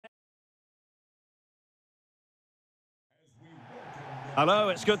Hello,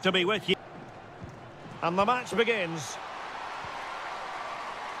 it's good to be with you. And the match begins.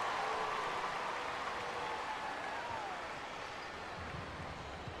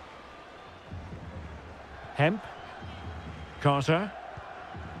 Hemp. Carter.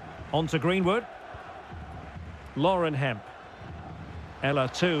 On to Greenwood. Lauren Hemp.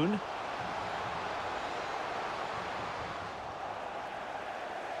 Ella Toone.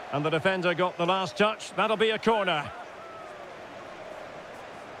 And the defender got the last touch. That'll be a corner.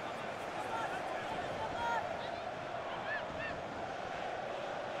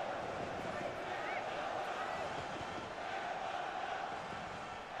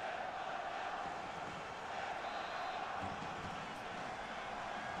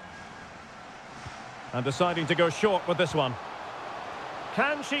 And deciding to go short with this one.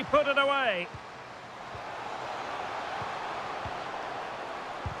 Can she put it away?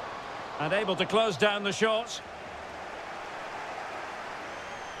 And able to close down the shot.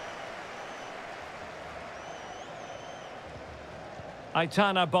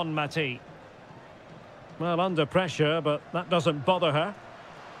 Aitana Bonmati. Well, under pressure, but that doesn't bother her.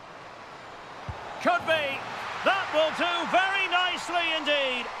 Could be. That will do very nicely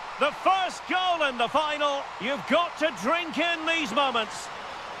indeed. The first goal in the final. You've got to drink in these moments.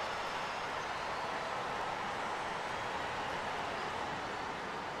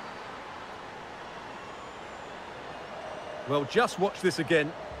 Well, just watch this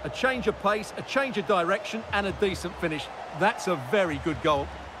again. A change of pace, a change of direction, and a decent finish. That's a very good goal.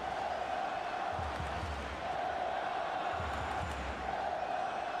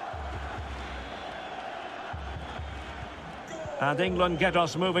 And England get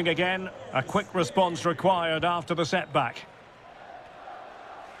us moving again. A quick response required after the setback.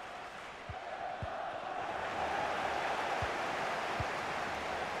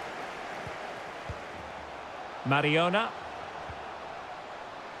 Mariona.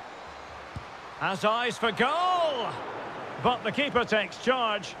 Has eyes for goal! But the keeper takes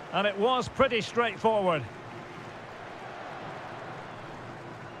charge, and it was pretty straightforward.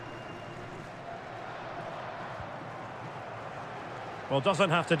 Well, doesn't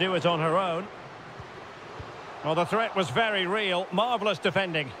have to do it on her own. Well, the threat was very real. Marvellous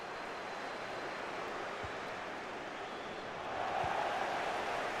defending.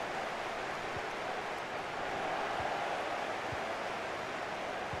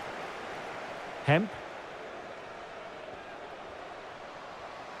 Hemp.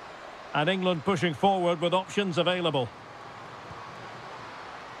 And England pushing forward with options available.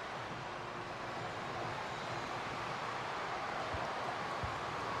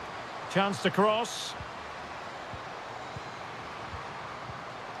 Chance to cross.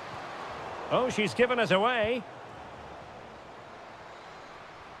 Oh, she's given it away.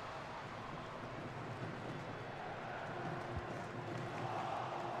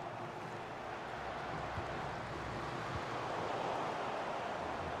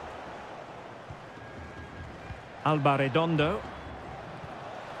 Alba Redondo.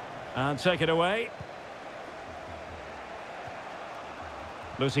 And take it away.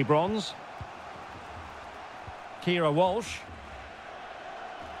 Lucy Bronze. Kira Walsh.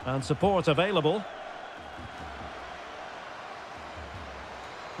 And support available.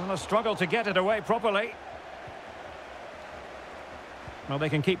 Well, a struggle to get it away properly. Well, they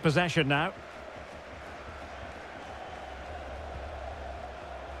can keep possession now.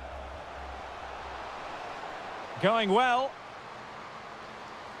 Going well.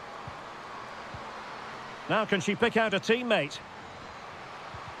 Now can she pick out a teammate?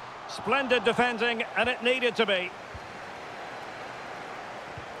 Splendid defending, and it needed to be.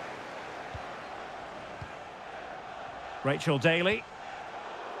 Rachel Daly.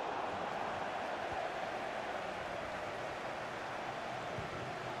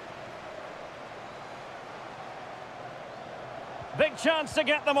 Big chance to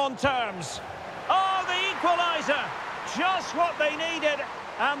get them on terms. Oh, the equaliser! Just what they needed,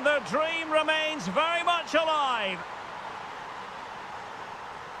 and their dream remains very much alive.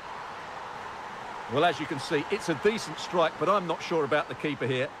 Well, as you can see, it's a decent strike, but I'm not sure about the keeper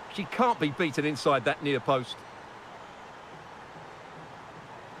here. She can't be beaten inside that near post.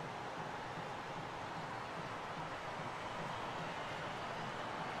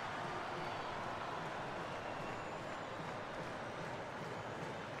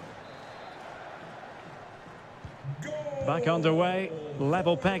 Back underway,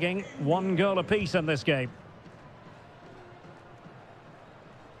 level pegging, 1 goal apiece in this game.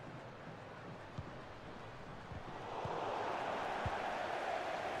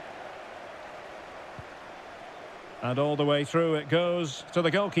 And all the way through it goes to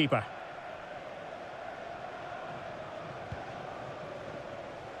the goalkeeper.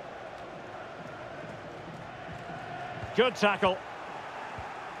 Good tackle.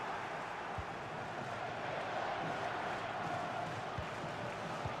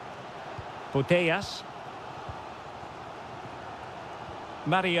 Putellas.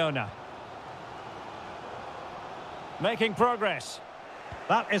 Mariona. Making progress.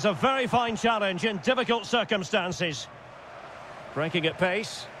 That is a very fine challenge in difficult circumstances. Breaking at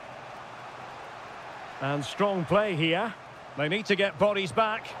pace. And strong play here. They need to get bodies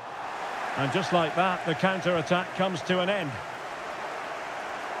back. And just like that, the counter-attack comes to an end.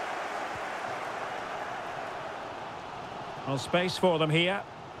 Well, space for them here.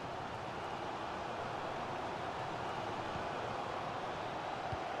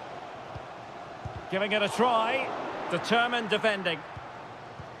 Giving it a try. Determined defending.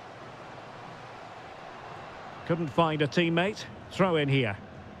 Couldn't find a teammate. Throw in here.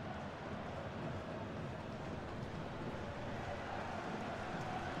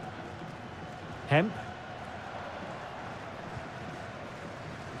 Hemp.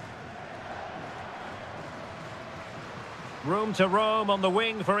 Room to roam on the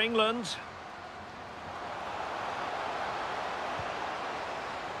wing for England.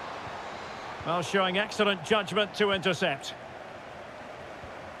 Well, showing excellent judgment to intercept.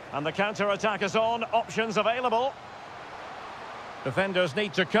 And the counter-attack is on. Options available. Defenders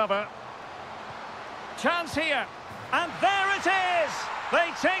need to cover. Chance here. And there it is! They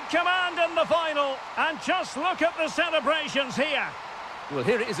take command in the final. And just look at the celebrations here. Well,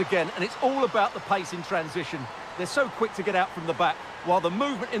 here it is again, and it's all about the pace in transition. They're so quick to get out from the back, while the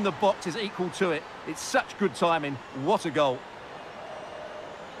movement in the box is equal to it. It's such good timing. What a goal.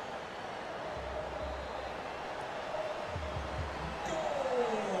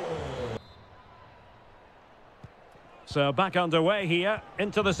 So back underway here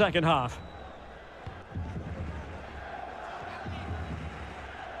into the second half.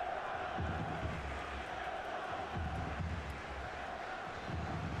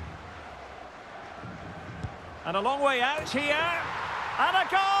 And a long way out here. And a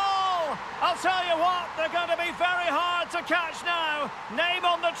goal! I'll tell you what, they're going to be very hard to catch now. Name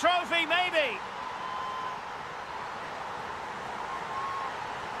on the trophy, maybe.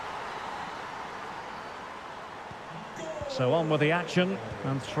 So on with the action,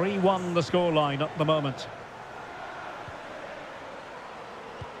 and 3-1 the scoreline at the moment.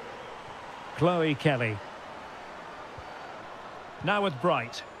 Chloe Kelly. Now with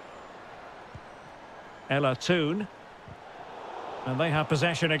Bright. Ella Toon. And they have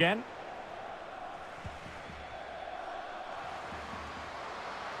possession again.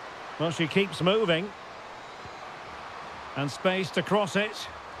 Well, she keeps moving. And space to cross it.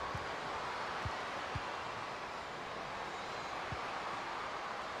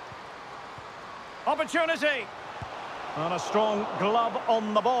 Opportunity. And a strong glove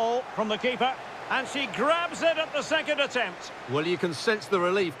on the ball from the keeper. And she grabs it at the second attempt. Well, you can sense the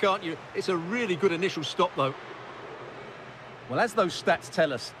relief, can't you? It's a really good initial stop, though. Well, as those stats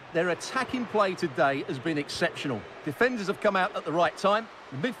tell us, their attacking play today has been exceptional. Defenders have come out at the right time.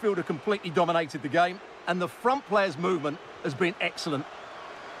 The midfielder completely dominated the game. And the front player's movement has been excellent.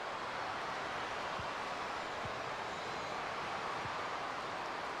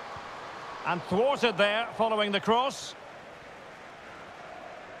 And thwarted there following the cross.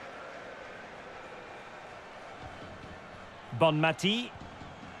 Bonmati.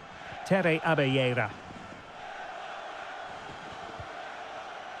 Tere Abelleira.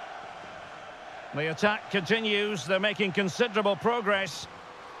 The attack continues. They're making considerable progress.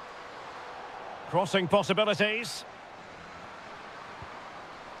 Crossing possibilities.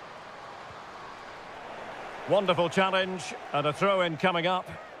 Wonderful challenge. And a throw-in coming up.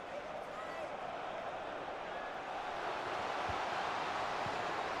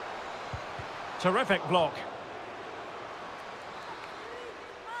 Terrific block.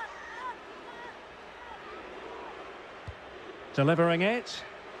 Delivering it.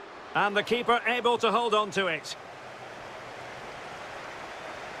 And the keeper able to hold on to it.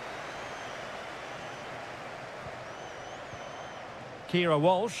 Kira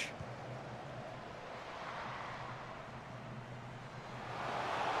Walsh.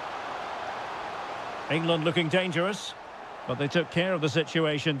 England looking dangerous, but they took care of the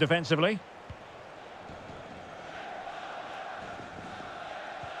situation defensively.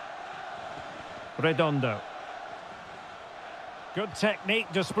 Redondo. Good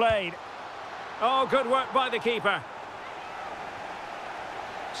technique displayed. Oh, good work by the keeper.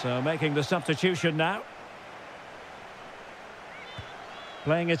 So making the substitution now.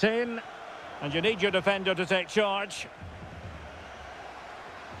 Playing it in. And you need your defender to take charge.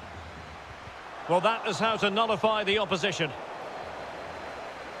 Well, that is how to nullify the opposition.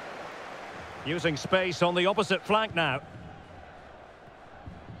 Using space on the opposite flank now.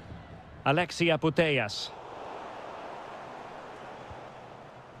 Alexia Putellas.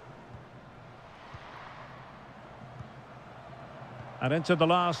 And into the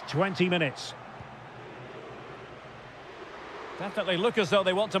last 20 minutes. Definitely look as though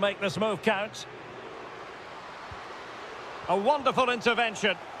they want to make this move count. A wonderful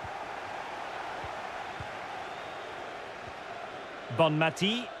intervention.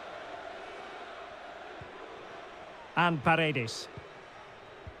 Bonmati. And Paredes.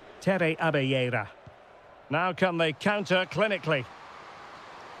 Tere Abelleira. Now can they counter clinically?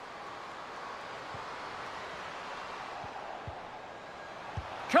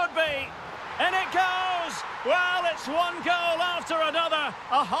 Could be. And it goes! Well, it's one goal after another.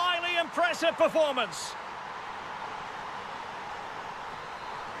 A highly impressive performance.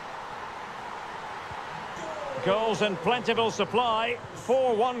 Goals in plentiful supply.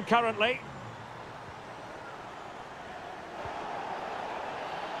 4-1 currently.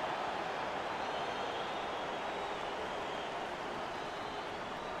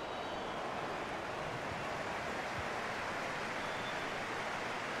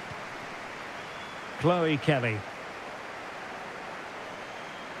 Chloe Kelly.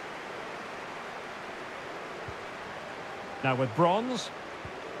 Now with Bronze.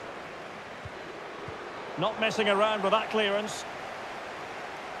 Not messing around with that clearance.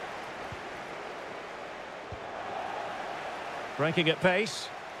 Breaking at pace.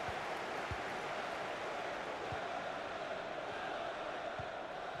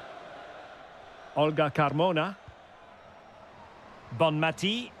 Olga Carmona.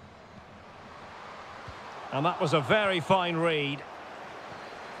 Bonmati. And that was a very fine read.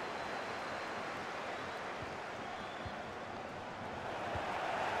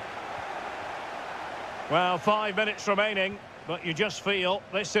 Well, 5 minutes remaining, but you just feel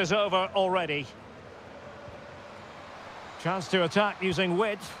this is over already. Chance to attack using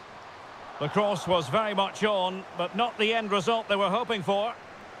width. The cross was very much on, but not the end result they were hoping for.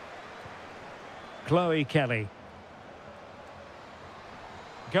 Chloe Kelly.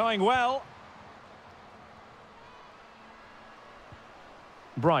 Going well.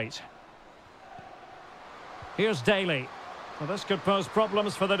 Bright. Here's Daly. Well, this could pose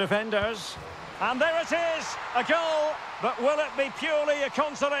problems for the defenders. And there it is, a goal. But will it be purely a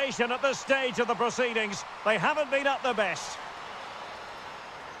consolation at this stage of the proceedings? They haven't been at their best.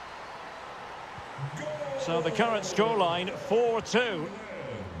 So the current scoreline, 4-2.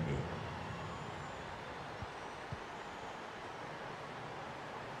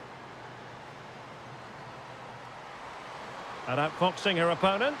 And outfoxing her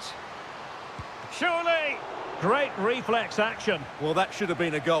opponent. Surely! Great reflex action. Well, that should have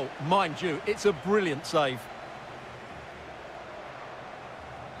been a goal. Mind you, it's a brilliant save.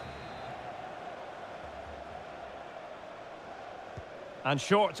 And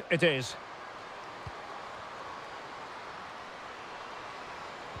short it is.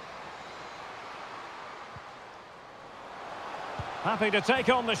 Happy to take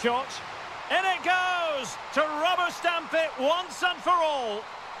on the shot. In it goes! To rubber stamp it once and for all.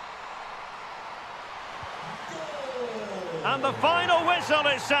 And the final whistle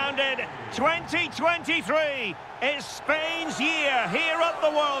is sounded. 2023 is Spain's year here at the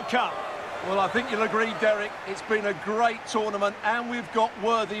World Cup. Well, I think you'll agree, Derek. It's been a great tournament and we've got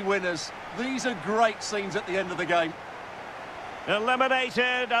worthy winners. These are great scenes at the end of the game.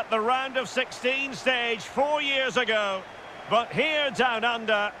 Eliminated at the round of 16 stage 4 years ago. But here down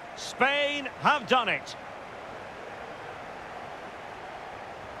under, Spain have done it.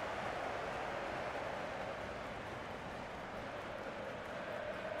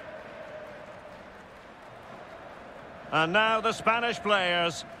 And now the Spanish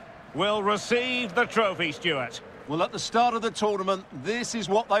players will receive the trophy, Stuart. Well, at the start of the tournament, this is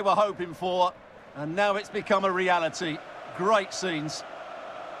what they were hoping for. And now it's become a reality. Great scenes.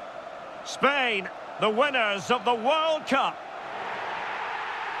 Spain, the winners of the World Cup.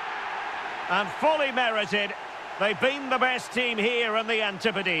 And fully merited. They've been the best team here in the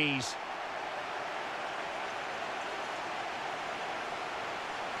Antipodes.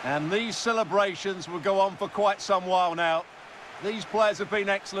 And these celebrations will go on for quite some while now. These players have been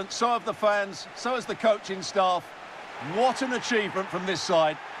excellent, so have the fans, so has the coaching staff. What an achievement from this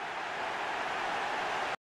side.